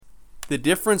The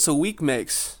difference a week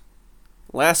makes.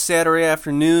 Last Saturday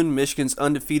afternoon, Michigan's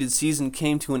undefeated season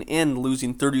came to an end,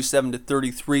 losing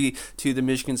 37-33 to the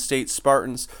Michigan State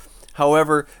Spartans.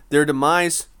 However, their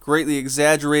demise greatly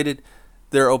exaggerated.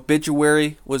 Their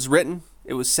obituary was written.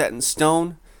 It was set in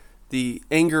stone. The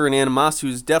anger and animosity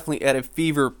was definitely at a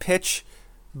fever pitch.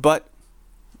 But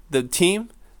the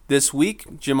team this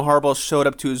week, Jim Harbaugh showed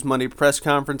up to his Monday press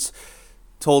conference,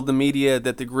 told the media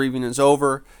that the grieving is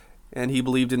over, and he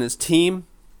believed in his team,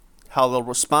 how they'll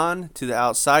respond to the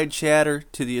outside chatter,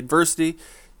 to the adversity,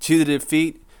 to the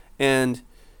defeat. And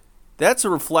that's a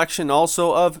reflection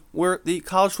also of where the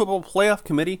College Football Playoff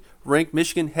Committee ranked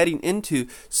Michigan heading into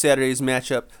Saturday's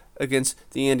matchup against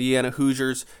the Indiana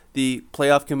Hoosiers. The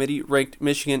Playoff Committee ranked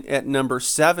Michigan at number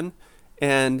 7,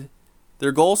 and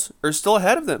their goals are still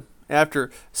ahead of them after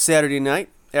Saturday night,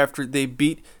 after they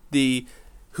beat the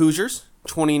Hoosiers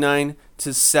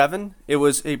 29-7. It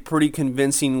was a pretty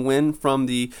convincing win from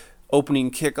the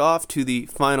opening kickoff to the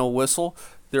final whistle.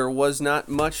 There was not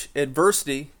much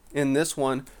adversity in this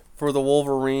one for the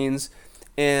Wolverines,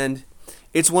 and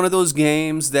it's one of those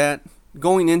games that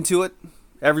going into it,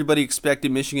 everybody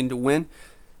expected Michigan to win.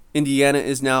 Indiana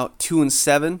is now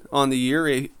 2-7 on the year,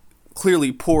 a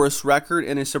clearly porous record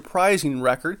and a surprising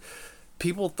record.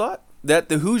 People thought that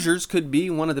the Hoosiers could be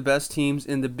one of the best teams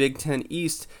in the Big Ten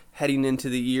East heading into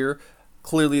the year.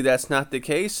 Clearly that's not the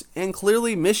case, and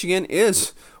clearly Michigan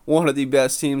is one of the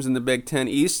best teams in the Big Ten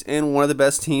East and one of the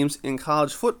best teams in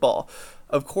college football.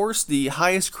 Of course, the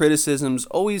highest criticisms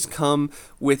always come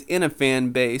within a fan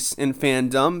base and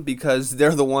fandom because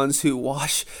they're the ones who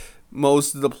watch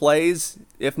most of the plays,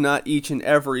 if not each and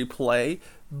every play.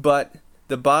 But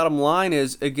the bottom line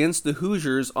is, against the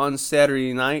Hoosiers on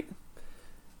Saturday night,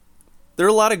 there are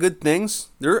a lot of good things.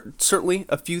 There are certainly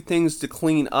a few things to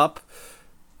clean up.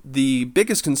 The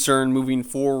biggest concern moving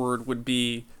forward would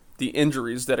be the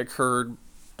injuries that occurred.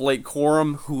 Blake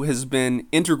Corum, who has been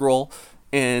integral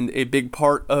and a big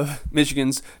part of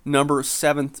Michigan's number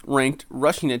 7th ranked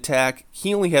rushing attack,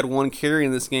 he only had 1 carry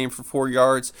in this game for 4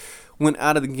 yards, went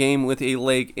out of the game with a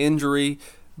leg injury.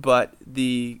 But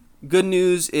the good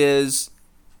news is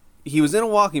he was in a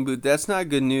walking boot. That's not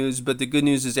good news, but the good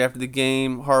news is after the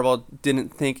game, Harbaugh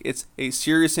didn't think it's a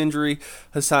serious injury.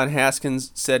 Hassan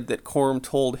Haskins said that Corum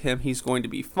told him he's going to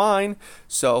be fine,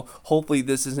 so hopefully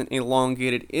this isn't an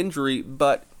elongated injury.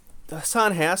 But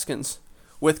Hassan Haskins,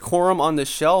 with Corum on the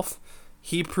shelf,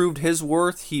 he proved his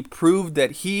worth. He proved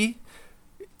that he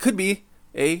could be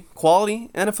a quality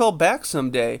NFL back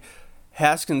someday.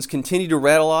 Haskins continued to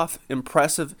rattle off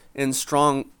impressive and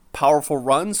strong powerful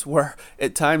runs where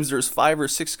at times there's 5 or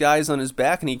 6 guys on his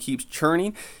back and he keeps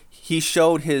churning. He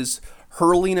showed his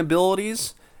hurling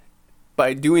abilities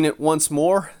by doing it once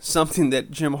more, something that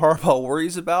Jim Harbaugh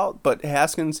worries about, but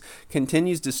Haskins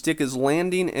continues to stick his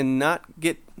landing and not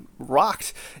get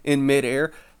rocked in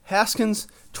midair. Haskins,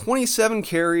 27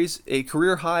 carries, a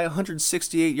career high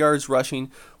 168 yards rushing,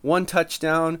 1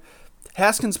 touchdown.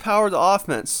 Haskins powered the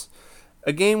offense.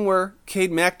 A game where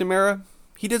Cade McNamara,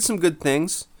 he did some good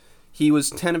things. He was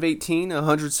 10 of 18,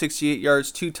 168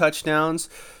 yards, 2 touchdowns.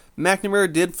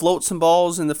 McNamara did float some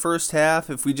balls in the first half,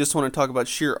 if we just want to talk about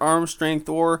sheer arm strength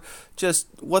or just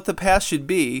what the pass should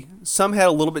be. Some had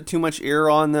a little bit too much air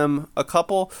on them. A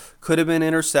couple could have been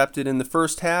intercepted in the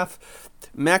first half.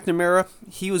 McNamara,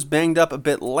 he was banged up a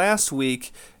bit last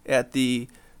week at the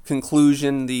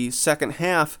conclusion, the second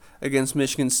half against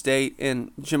Michigan State,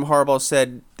 and Jim Harbaugh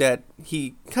said that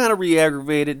he kind of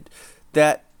re-aggravated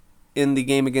that in the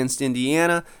game against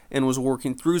Indiana and was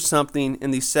working through something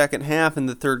in the second half. In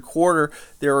the third quarter,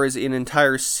 there was an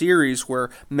entire series where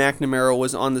McNamara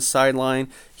was on the sideline.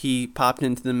 He popped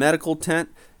into the medical tent,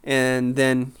 and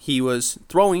then he was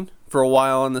throwing for a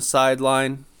while on the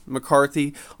sideline.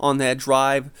 McCarthy on that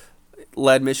drive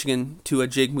led Michigan to a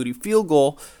Jake Moody field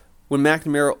goal. When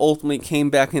McNamara ultimately came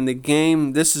back in the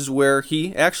game, this is where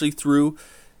he actually threw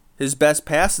his best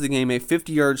pass of the game, a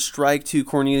 50-yard strike to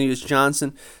Cornelius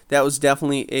Johnson. That was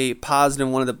definitely a positive,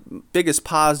 one of the biggest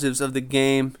positives of the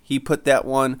game. He put that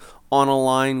one on a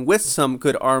line with some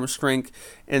good arm strength,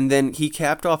 and then he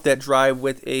capped off that drive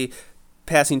with a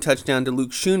passing touchdown to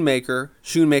Luke Schoonmaker.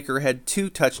 Schoonmaker had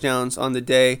 2 touchdowns on the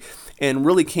day and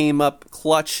really came up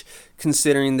clutch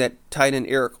considering that tight end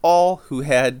Eric All, who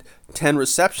had 10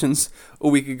 receptions a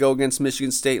week ago against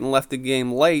Michigan State and left the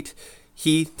game late,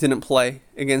 he didn't play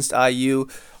against IU.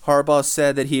 Harbaugh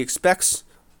said that he expects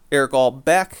Eric All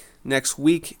back next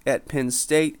week at Penn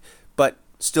State, but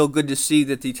still good to see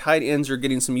that the tight ends are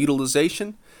getting some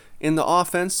utilization in the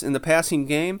offense, in the passing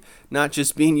game, not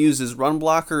just being used as run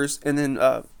blockers. And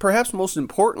then perhaps most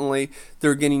importantly,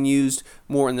 they're getting used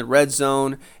more in the red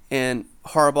zone. And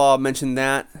Harbaugh mentioned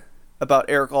that about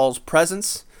Erick All's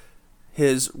presence,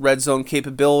 his red zone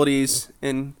capabilities,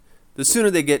 and the sooner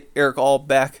they get Erick All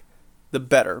back, the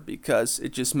better, because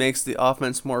it just makes the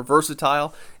offense more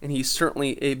versatile, and he's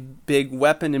certainly a big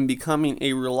weapon and becoming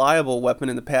a reliable weapon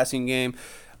in the passing game.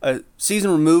 A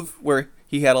season removed where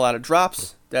he had a lot of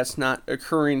drops, that's not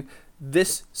occurring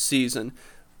this season.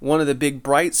 One of the big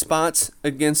bright spots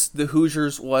against the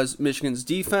Hoosiers was Michigan's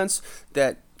defense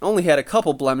that only had a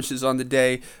couple blemishes on the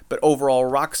day, but overall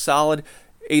rock solid.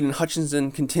 Aiden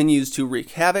Hutchinson continues to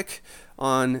wreak havoc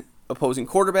on opposing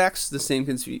quarterbacks. The same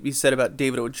can be said about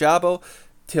David Ojabo.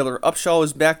 Taylor Upshaw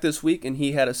was back this week, and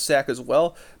he had a sack as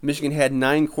well. Michigan had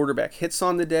 9 quarterback hits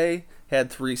on the day, had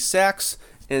 3 sacks,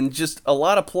 and just a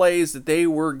lot of plays that they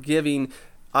were giving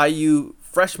IU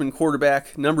freshman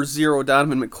quarterback, number 0,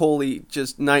 Donovan McCulley,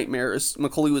 just nightmares.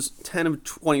 McCulley was 10 of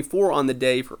 24 on the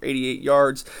day for 88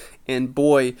 yards, and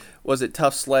boy, was it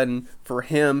tough sledding for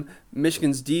him.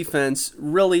 Michigan's defense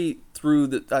really through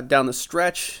down the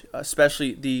stretch,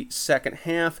 especially the second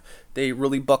half, they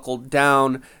really buckled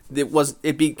down.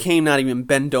 It became not even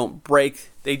bend don't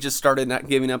break. They just started not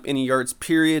giving up any yards,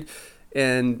 period,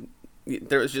 and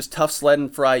there was just tough sledding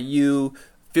for IU.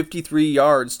 53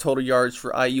 yards total yards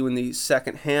for IU in the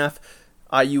second half.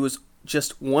 IU was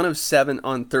just 1 of 7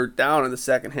 on third down in the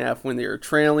second half when they were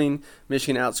trailing.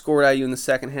 Michigan outscored IU in the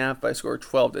second half by a score of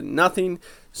 12-0.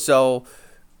 So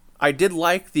I did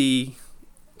like the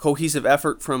cohesive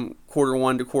effort from quarter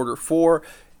 1 to quarter 4.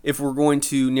 If we're going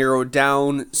to narrow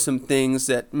down some things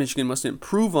that Michigan must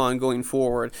improve on going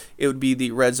forward, it would be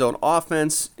the red zone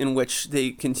offense, in which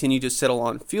they continue to settle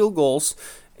on field goals.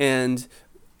 And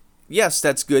yes,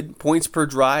 that's good. Points per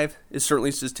drive is certainly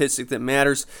a statistic that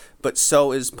matters, but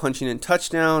so is punching in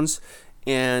touchdowns,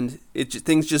 and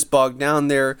things just bogged down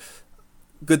there.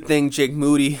 Good thing Jake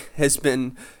Moody has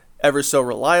been ever so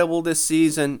reliable this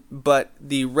season, but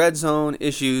the red zone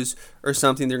issues are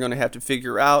something they're going to have to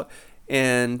figure out.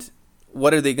 And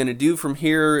what are they going to do from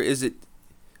here?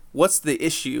 What's the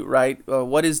issue, right?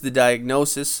 What is the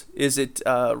diagnosis? Is it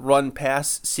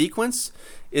run-pass sequence?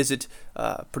 Is it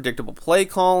predictable play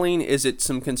calling? Is it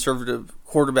some conservative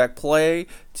quarterback play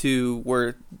to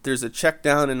where there's a check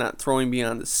down and not throwing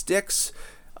beyond the sticks?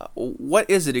 What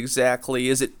is it exactly?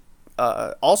 Is it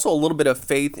also a little bit of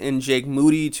faith in Jake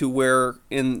Moody to where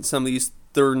in some of these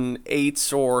 3rd and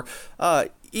 8s or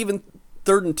even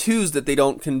 3rd and 2s that they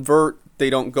don't convert, they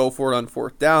don't go for it on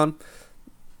 4th down,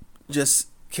 just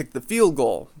kick the field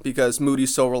goal because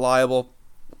Moody's so reliable?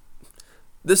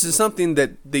 This is something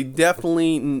that they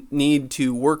definitely need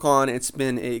to work on. It's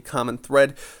been a common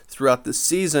thread throughout the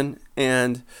season,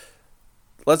 and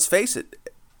let's face it,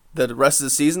 the rest of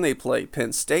the season they play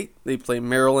Penn State, they play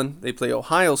Maryland, they play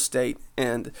Ohio State,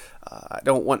 and I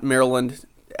don't want Maryland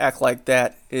to act like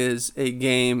that is a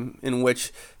game in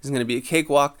which is going to be a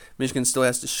cakewalk. Michigan still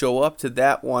has to show up to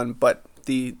that one, but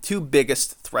the 2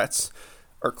 biggest threats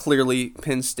are clearly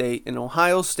Penn State and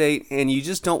Ohio State, and you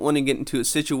just don't want to get into a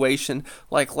situation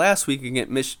like last week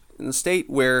against Michigan State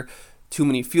where too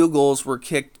many field goals were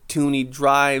kicked, too many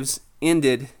drives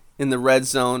ended in the red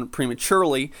zone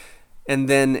prematurely, and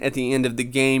then at the end of the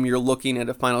game you're looking at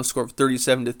a final score of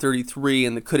 37-33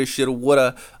 and the coulda, shoulda,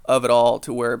 woulda of it all,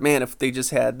 to where, man, if they just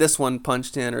had this one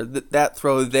punched in or that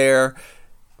throw there,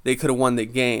 they could have won the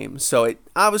game. So it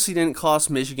obviously didn't cost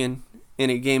Michigan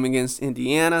in a game against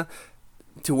Indiana,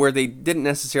 to where they didn't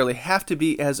necessarily have to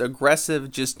be as aggressive,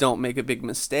 just don't make a big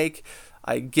mistake.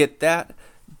 I get that,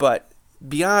 but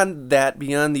beyond that,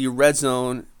 beyond the red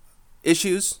zone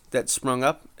issues that sprung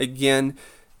up, again,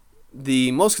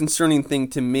 the most concerning thing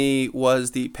to me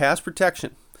was the pass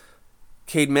protection.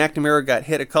 Cade McNamara got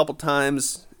hit a couple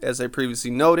times, as I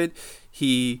previously noted.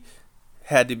 He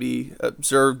had to be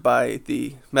observed by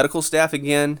the medical staff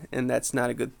again, and that's not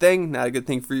a good thing. Not a good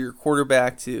thing for your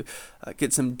quarterback to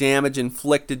get some damage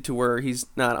inflicted to where he's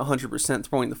not 100%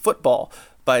 throwing the football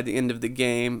by the end of the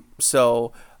game.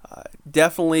 So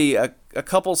definitely a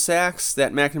couple sacks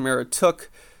that McNamara took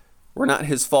were not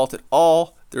his fault at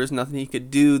all. There was nothing he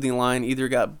could do. The line either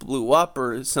got blew up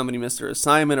or somebody missed their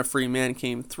assignment. A free man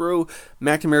came through.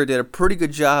 McNamara did a pretty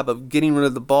good job of getting rid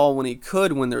of the ball when he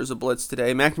could when there was a blitz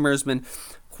today. McNamara's been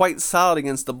quite solid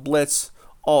against the blitz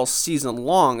all season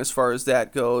long as far as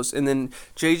that goes. And then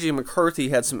J.J. McCarthy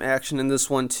had some action in this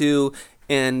one too.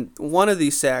 And one of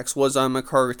these sacks was on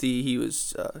McCarthy. He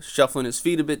was shuffling his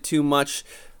feet a bit too much,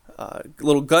 a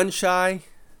little gun shy.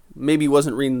 maybe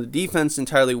wasn't reading the defense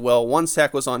entirely well. One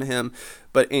sack was on him,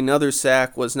 but another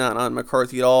sack was not on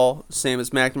McCarthy at all. Same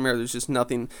as McNamara, there's just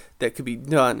nothing that could be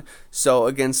done. So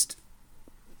against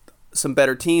some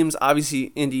better teams,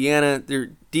 obviously Indiana,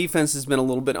 their defense has been a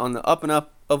little bit on the up and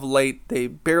up of late. They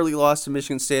barely lost to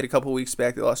Michigan State a couple weeks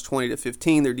back. They lost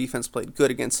 20-15. Their defense played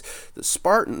good against the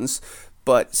Spartans,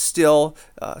 but still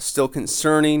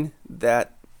concerning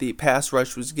that the pass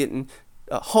rush was getting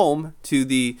home to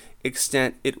the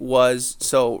extent it was.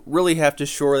 So really have to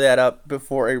shore that up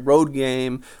before a road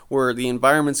game where the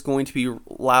environment's going to be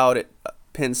loud at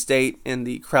Penn State and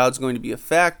the crowd's going to be a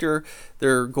factor.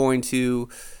 They're going to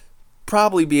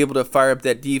probably be able to fire up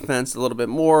that defense a little bit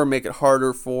more, make it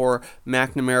harder for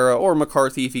McNamara or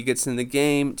McCarthy if he gets in the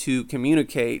game to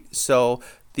communicate. So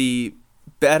the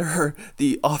better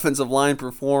the offensive line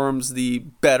performs, the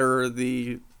better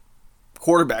the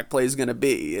quarterback play is going to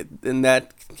be. And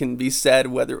that can be said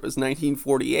whether it was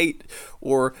 1948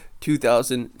 or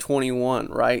 2021,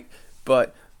 right?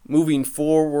 But moving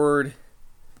forward,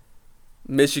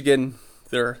 Michigan,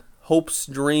 their hopes,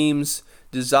 dreams,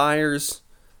 desires,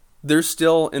 they're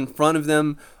still in front of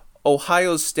them.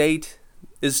 Ohio State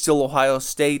is still Ohio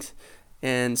State,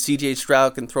 and C.J.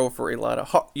 Stroud can throw for a lot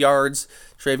of yards.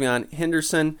 TreVeyon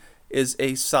Henderson is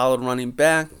a solid running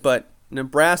back, but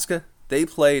Nebraska, they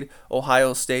played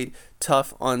Ohio State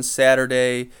tough on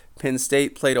Saturday. Penn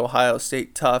State played Ohio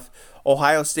State tough.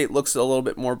 Ohio State looks a little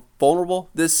bit more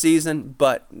vulnerable this season,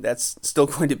 but that's still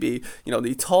going to be,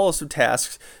 the tallest of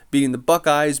tasks, beating the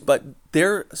Buckeyes. But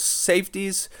their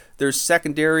safeties, their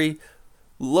secondary,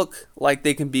 look like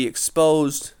they can be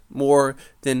exposed more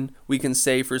than we can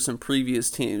say for some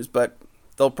previous teams. But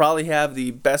they'll probably have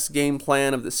the best game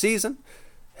plan of the season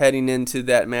heading into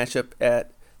that matchup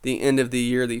at the end of the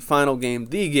year, the final game,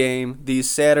 the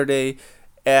Saturday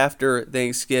after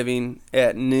Thanksgiving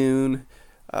at noon.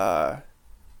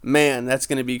 Man, that's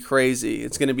going to be crazy.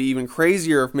 It's going to be even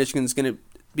crazier if Michigan's going to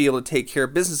be able to take care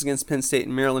of business against Penn State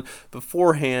and Maryland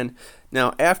beforehand.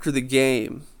 Now, after the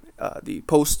game, the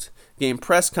post-game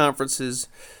press conferences,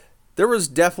 there was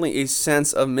definitely a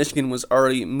sense of Michigan was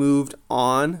already moved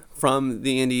on from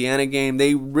the Indiana game.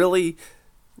 They really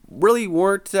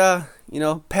weren't,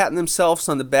 patting themselves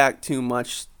on the back too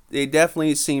much. They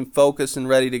definitely seemed focused and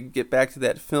ready to get back to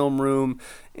that film room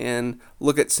and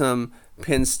look at some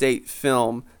Penn State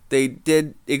film. They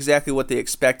did exactly what they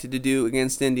expected to do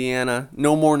against Indiana.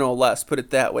 No more, no less, put it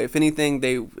that way. If anything,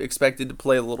 they expected to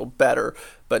play a little better,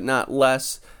 but not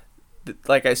less.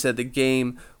 Like I said, the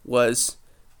game was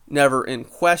never in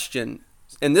question.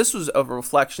 And this was a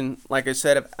reflection, like I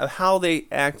said, of how they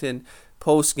acted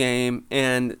post-game,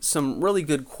 and some really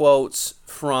good quotes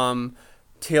from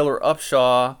Taylor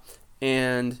Upshaw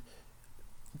and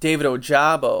David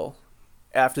Ojabo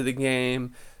after the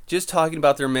game, just talking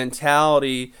about their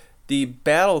mentality, the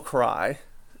battle cry,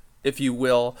 if you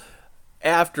will,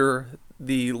 after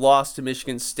the loss to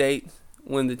Michigan State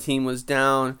when the team was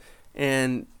down,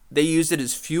 and they used it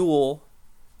as fuel.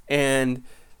 And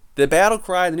the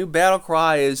new battle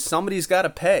cry is somebody's got to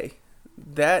pay.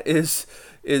 That is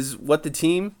what the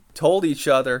team told each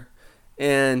other.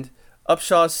 And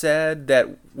Upshaw said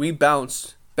that we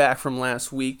bounced back from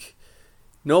last week.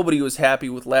 Nobody was happy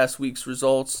with last week's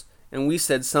results, and we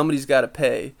said somebody's got to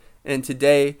pay. And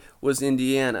today was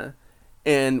Indiana.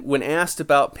 And when asked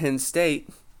about Penn State,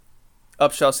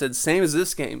 Upshaw said, same as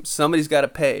this game, somebody's got to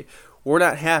pay. We're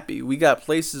not happy. We got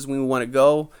places we want to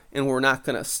go, and we're not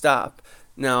going to stop.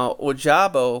 Now,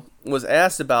 Ojabo was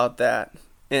asked about that,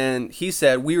 and he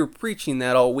said, we were preaching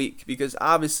that all week because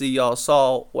obviously y'all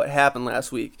saw what happened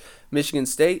last week. Michigan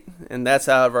State, and that's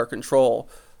out of our control.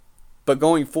 But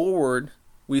going forward,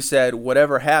 we said,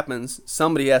 whatever happens,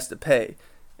 somebody has to pay.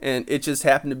 And it just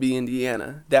happened to be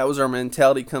Indiana. That was our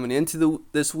mentality coming into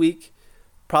this week.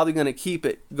 Probably going to keep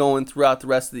it going throughout the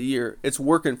rest of the year. It's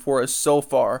working for us so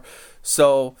far.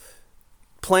 So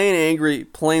playing angry,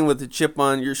 playing with a chip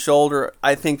on your shoulder,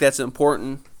 I think that's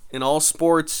important in all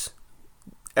sports.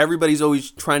 Everybody's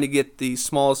always trying to get the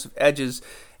smallest of edges,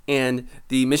 and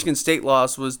the Michigan State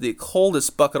loss was the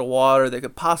coldest bucket of water that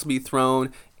could possibly be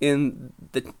thrown in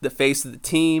the face of the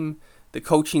team, the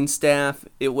coaching staff.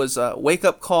 It was a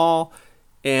wake-up call,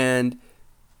 and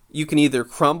you can either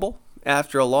crumble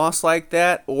after a loss like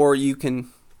that, or you can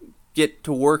get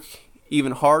to work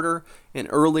even harder and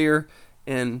earlier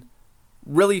and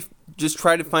really just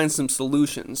try to find some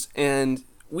solutions. And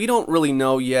we don't really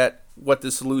know yet what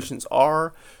the solutions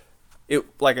are.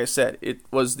 Like I said, it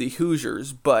was the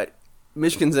Hoosiers, but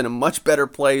Michigan's in a much better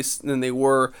place than they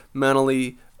were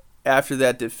mentally after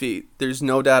that defeat. There's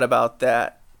no doubt about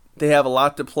that. They have a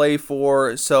lot to play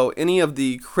for, so any of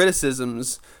the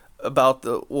criticisms about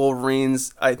the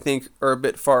Wolverines, I think, are a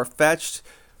bit far-fetched.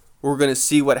 We're going to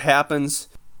see what happens.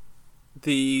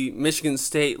 The Michigan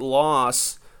State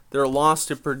loss, their loss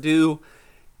to Purdue,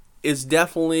 is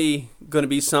definitely going to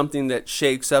be something that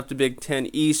shakes up the Big Ten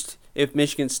East. If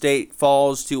Michigan State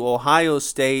falls to Ohio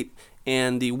State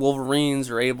and the Wolverines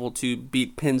are able to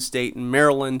beat Penn State and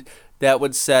Maryland, that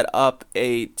would set up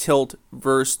a tilt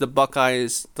versus the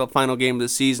Buckeyes, the final game of the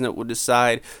season that would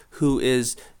decide who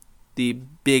is the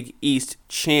Big East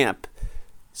champ.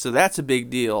 So that's a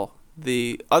big deal.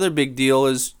 The other big deal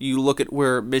is you look at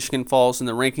where Michigan falls in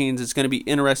the rankings. It's going to be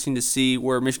interesting to see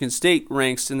where Michigan State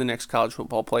ranks in the next college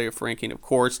football playoff ranking, of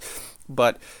course.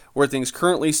 But where things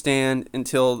currently stand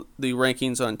until the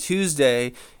rankings on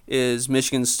Tuesday is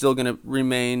Michigan's still going to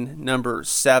remain number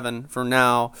 7 for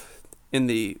now in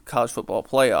the college football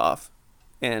playoff.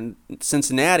 And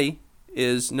Cincinnati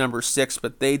is number 6,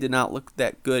 but they did not look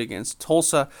that good against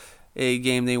Tulsa, a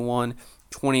game they won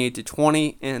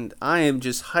 28-20. And I am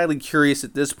just highly curious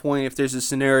at this point if there's a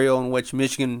scenario in which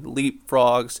Michigan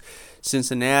leapfrogs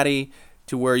Cincinnati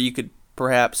to where you could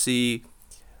perhaps see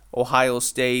Ohio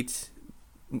State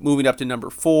moving up to number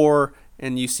 4,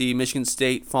 and you see Michigan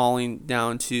State falling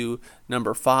down to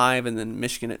number 5, and then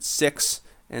Michigan at 6,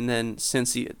 and then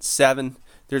Cincy at 7.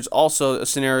 There's also a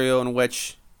scenario in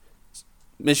which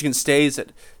Michigan stays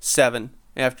at 7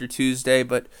 after Tuesday,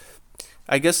 but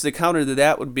I guess the counter to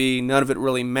that would be none of it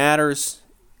really matters.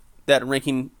 That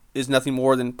ranking is nothing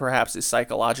more than perhaps a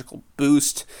psychological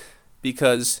boost,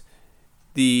 because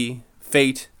the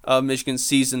fate of Michigan's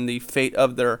season, the fate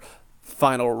of their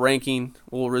final ranking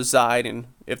will reside in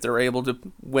if they're able to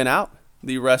win out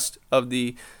the rest of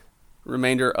the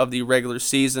remainder of the regular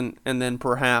season, and then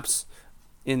perhaps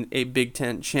in a Big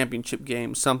Ten championship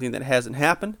game, something that hasn't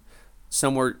happened,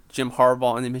 somewhere Jim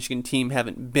Harbaugh and the Michigan team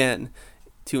haven't been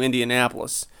to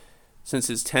Indianapolis since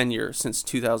his tenure, since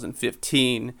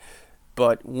 2015.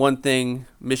 But one thing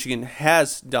Michigan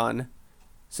has done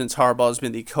since Harbaugh has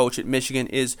been the coach at Michigan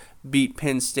is beat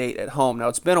Penn State at home. Now,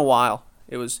 it's been a while.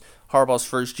 It was Harbaugh's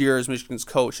first year as Michigan's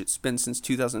coach. It's been since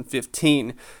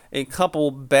 2015. A couple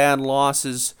bad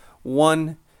losses,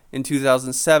 one in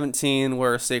 2017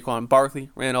 where Saquon Barkley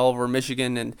ran all over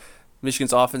Michigan and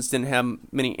Michigan's offense didn't have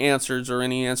many answers or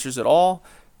any answers at all.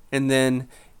 And then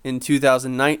in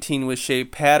 2019 with Shea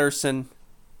Patterson,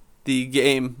 the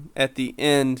game at the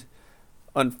end,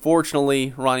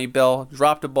 unfortunately, Ronnie Bell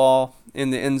dropped a ball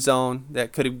in the end zone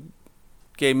that could have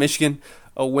gave Michigan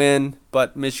a win,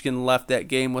 but Michigan left that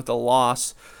game with a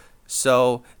loss.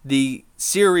 So the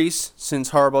series, since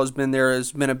Harbaugh's been there,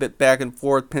 has been a bit back and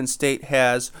forth. Penn State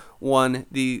has won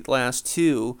the last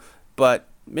 2, but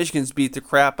Michigan's beat the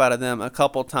crap out of them a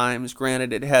couple times.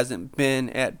 Granted, it hasn't been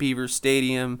at Beaver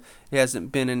Stadium. It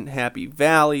hasn't been in Happy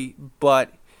Valley,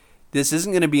 but this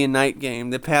isn't going to be a night game.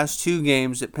 The past 2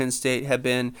 games at Penn State have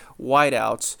been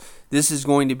whiteouts. This is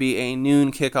going to be a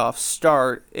noon kickoff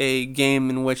start, a game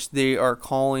in which they are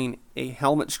calling a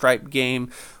helmet stripe game,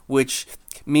 which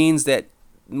means that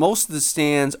most of the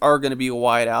stands are going to be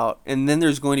whiteout, and then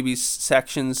there's going to be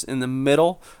sections in the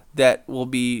middle that will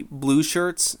be blue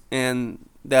shirts, and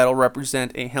that'll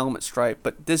represent a helmet stripe.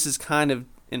 But this is kind of,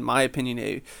 in my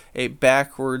opinion, a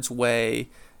backwards way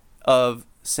of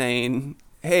saying,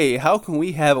 hey, how can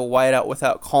we have a whiteout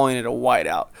without calling it a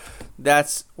whiteout?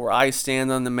 That's where I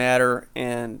stand on the matter,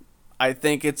 and I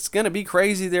think it's going to be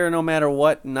crazy there no matter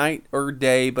what, night or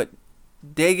day, but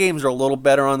day games are a little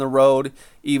better on the road,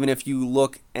 even if you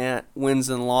look at wins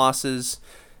and losses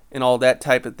and all that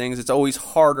type of things. It's always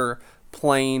harder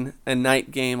playing a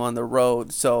night game on the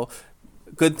road, so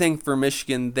good thing for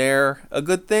Michigan there. A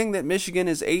good thing that Michigan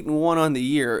is 8-1 on the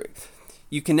year.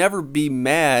 You can never be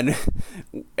mad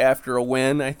after a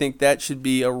win. I think that should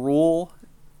be a rule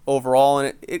overall,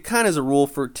 and it kind of is a rule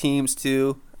for teams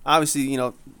too. Obviously,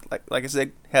 like I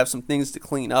said, have some things to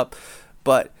clean up,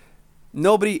 but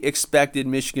nobody expected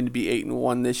Michigan to be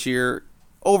 8-1 this year.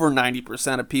 Over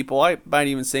 90% of people, I might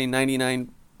even say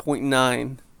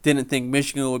 99.9, didn't think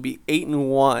Michigan would be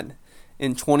 8-1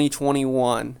 in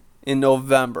 2021 in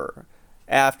November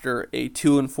after a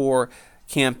 2-4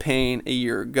 campaign a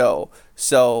year ago.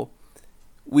 So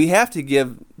we have to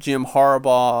give Jim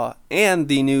Harbaugh and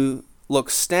the new look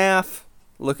staff,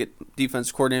 look at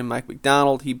defense coordinator Mike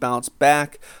Macdonald. He bounced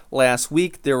back last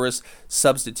week. There was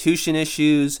substitution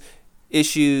issues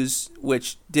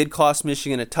which did cost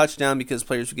Michigan a touchdown because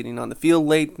players were getting on the field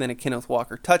late, then a Kenneth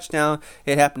Walker touchdown.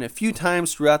 It happened a few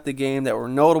times throughout the game that were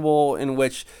notable, in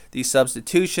which the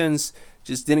substitutions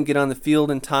just didn't get on the field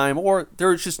in time, or there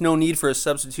was just no need for a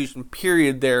substitution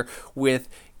period there with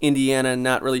Indiana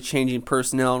not really changing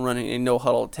personnel and running a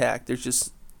no-huddle attack. There's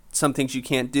just some things you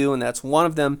can't do, and that's one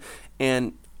of them.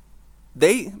 And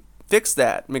they fixed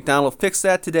that. McDonald fixed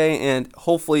that today, and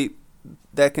hopefully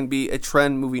that can be a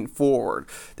trend moving forward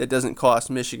that doesn't cost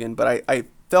Michigan. But I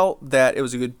felt that it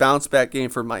was a good bounce back game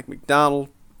for Mike McDonald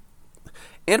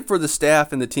and for the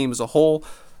staff and the team as a whole.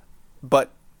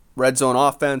 But red zone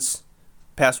offense,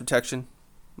 pass protection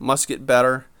must get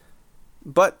better.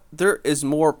 But there is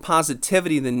more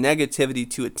positivity than negativity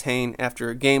to attain after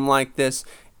a game like this,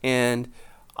 and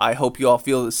I hope you all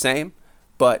feel the same.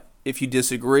 But if you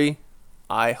disagree,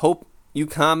 I hope you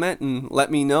comment and let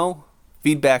me know.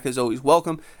 Feedback is always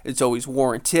welcome. It's always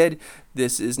warranted.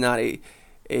 This is not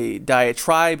a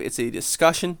diatribe. It's a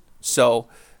discussion. So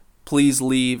please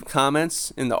leave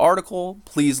comments in the article.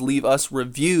 Please leave us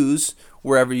reviews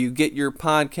wherever you get your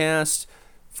podcast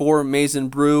for Maize n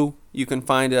Brew. You can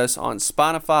find us on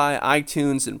Spotify,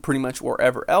 iTunes, and pretty much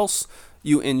wherever else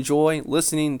you enjoy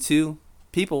listening to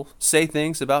people say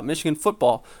things about Michigan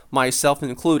football, myself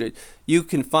included. You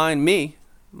can find me.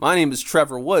 My name is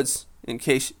Trevor Woods, in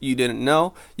case you didn't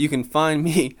know. You can find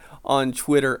me on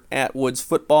Twitter at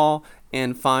WoodsFootball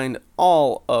and find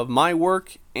all of my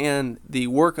work and the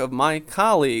work of my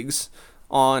colleagues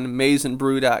on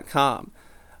maizenbrew.com.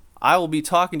 I will be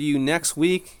talking to you next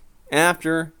week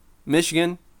after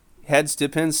Michigan heads to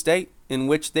Penn State, in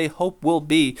which they hope will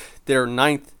be their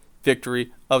 9th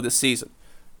victory of the season.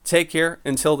 Take care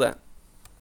until then.